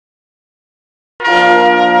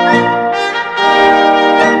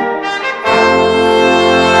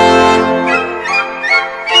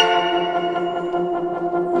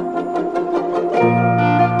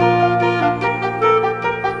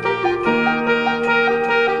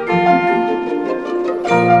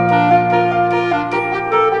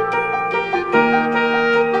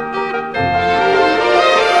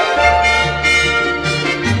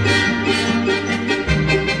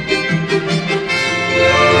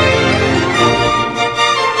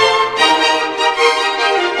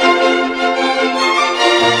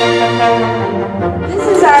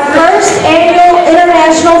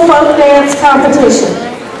International Folk Dance Competition.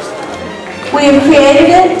 We have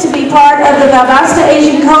created it to be part of the Valdosta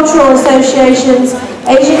Asian Cultural Association's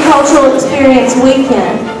Asian Cultural Experience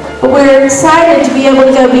Weekend, but we're excited to be able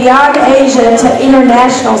to go beyond Asia to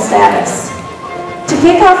international status. To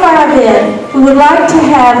kick off our event, we would like to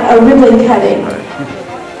have a ribbon cutting.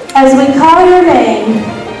 As we call your name,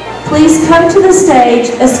 please come to the stage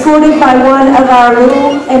escorted by one of our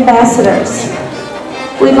little ambassadors.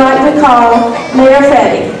 We'd like to call Mayor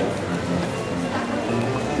Freddie.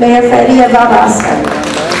 Mayor Freddie of Valdosta.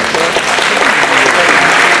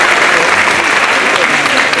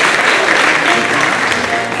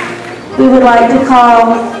 We would like to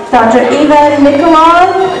call Dr. Eva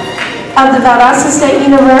Nikolov of the Valdosta State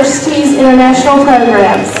University's International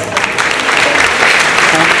Programs.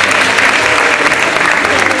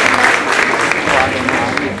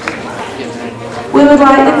 We would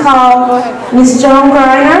like to call Ms. Joan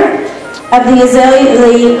Greiner of the Azalea,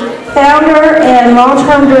 the founder and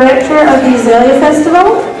long-term director of the Azalea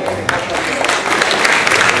Festival.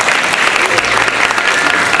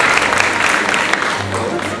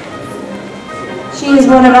 She is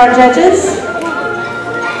one of our judges.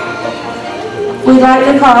 We'd like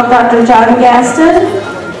to call Dr. John Gaston,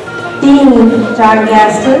 Dean John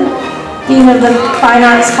Gaston, Dean of the Fine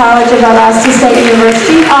Arts College of Valdosta State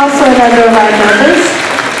University, also another of our judges.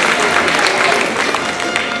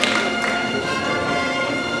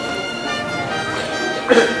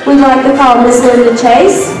 We'd like to call Ms. Linda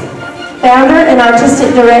Chase, founder and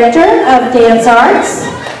artistic director of Dance Arts,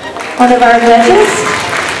 one of our judges.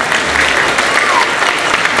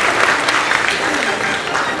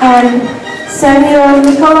 And Samuel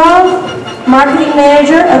Nikolov, marketing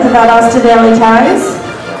manager of the Valdosta Daily Times,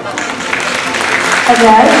 a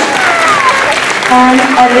judge. And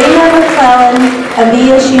Alina McClellan of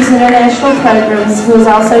VSU's International Programs, who is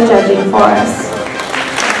also judging for us.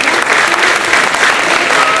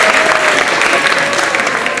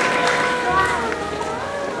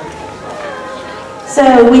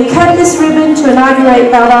 So we cut this ribbon to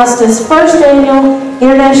inaugurate Valdosta's first annual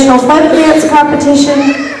International Folk Dance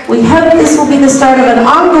Competition. We hope this will be the start of an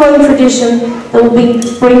ongoing tradition that will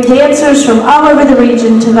bring dancers from all over the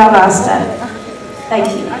region to Valdosta. Thank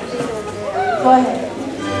you. Go ahead.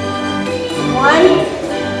 1,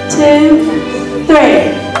 2, 3.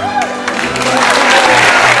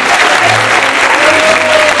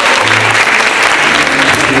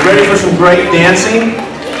 You ready for some great dancing?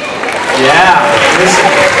 Yeah, listen.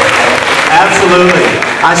 Absolutely.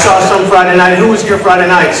 I saw some Friday night. Who was here Friday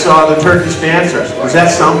night? Saw the Turkish dancers. Was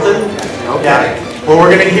that something? Okay. Yeah. Well,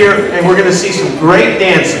 we're going to hear and we're going to see some great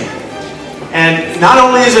dancing. And not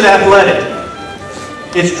only is it athletic,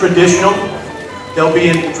 it's traditional. They'll be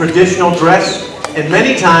in traditional dress, and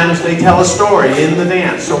many times they tell a story in the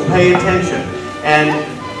dance. So pay attention. And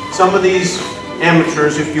some of these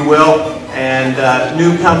amateurs, if you will, and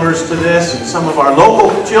newcomers to this, and some of our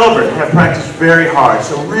local children have practiced very hard.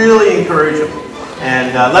 So really encourage them,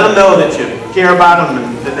 and let them know that you care about them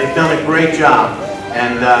and that they've done a great job,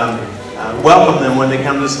 and welcome them when they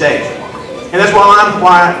come to the stage. And that's why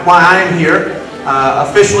I am here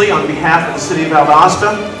officially on behalf of the City of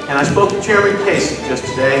Valdosta. And I spoke to Chairman Casey just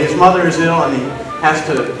today. His mother is ill, and he has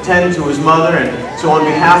to tend to his mother, and so on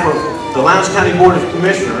behalf of the Lowndes County Board of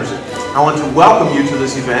Commissioners, I want to welcome you to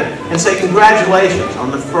this event and say congratulations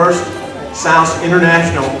on the first South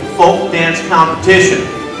International Folk Dance Competition.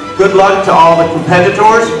 Good luck to all the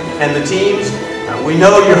competitors and the teams. We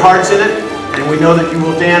know your heart's in it, and we know that you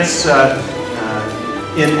will dance as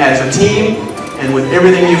a team and with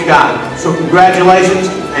everything you've got. So congratulations,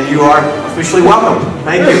 and you are officially welcome.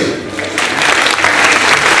 Thank you.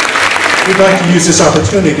 We'd like to use this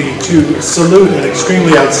opportunity to salute an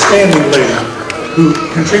extremely outstanding lady who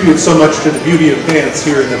contributes so much to the beauty of dance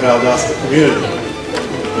here in the Valdosta community.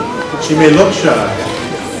 She may look shy,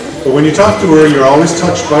 but when you talk to her, you're always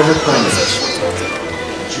touched by her kindness.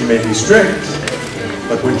 She may be strict,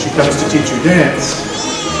 but when she comes to teach you dance,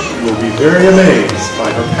 you will be very amazed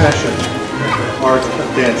by her passion and her art of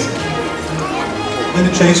dancing.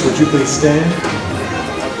 Linda Chase, would you please stand?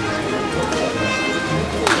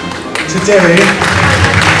 Today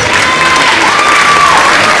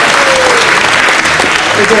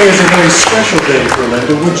is a very special day for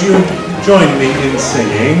Linda. Would you join me in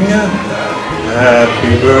singing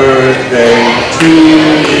Happy Birthday to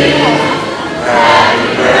you, Happy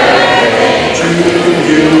Birthday to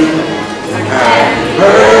you, Happy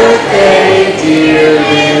Birthday dear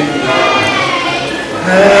Linda,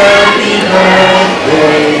 Happy Birthday.